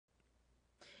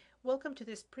Welcome to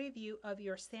this preview of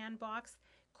your Sandbox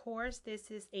course.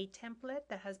 This is a template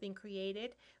that has been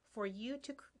created for you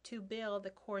to build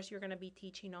the course you're going to be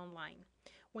teaching online.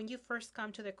 When you first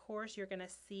come to the course, you're going to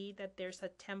see that there's a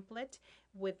template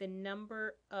with the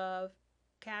number of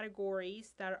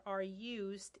categories that are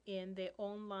used in the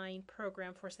online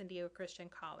program for San Diego Christian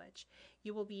College.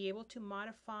 You will be able to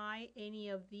modify any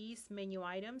of these menu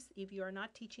items if you are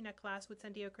not teaching a class with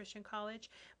San Diego Christian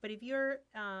College. But if you're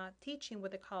teaching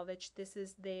with the college, this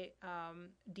is the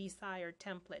desired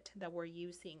template that we're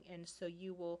using. And so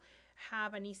you will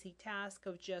have an easy task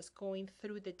of just going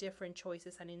through the different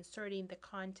choices and inserting the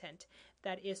content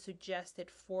that is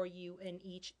suggested for you in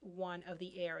each one of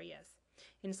the areas.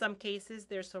 In some cases,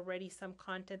 there's already some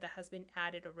content that has been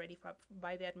added already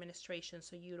by the administration,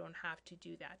 so you don't have to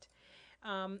do that.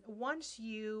 Once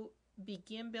you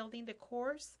begin building the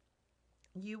course,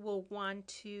 you will want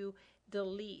to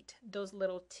delete those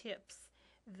little tips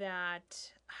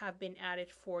that have been added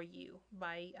for you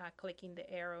by clicking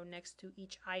the arrow next to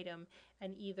each item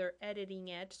and either editing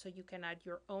it so you can add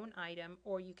your own item,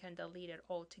 or you can delete it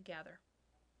altogether.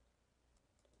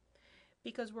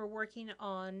 Because we're working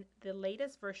on the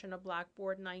latest version of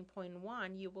Blackboard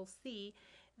 9.1, you will see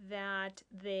that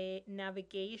the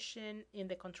navigation in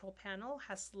the control panel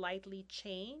has slightly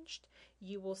changed.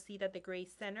 You will see that the gray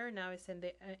center now is in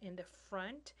the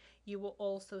front. You will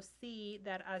also see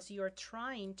that as you're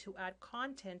trying to add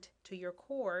content to your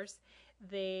course,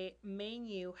 the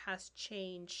menu has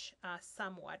changed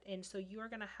somewhat, and so you're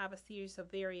going to have a series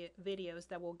of videos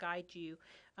that will guide you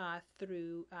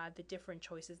through the different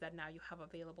choices that now you have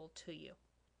available to you.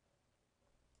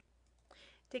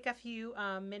 Take a few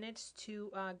minutes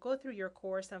to go through your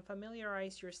course and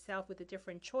familiarize yourself with the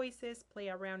different choices, play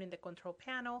around in the control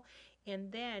panel,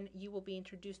 and then you will be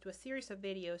introduced to a series of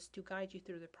videos to guide you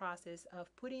through the process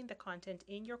of putting the content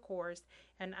in your course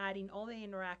and adding all the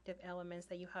interactive elements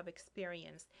that you have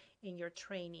experienced in your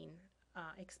training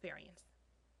experience.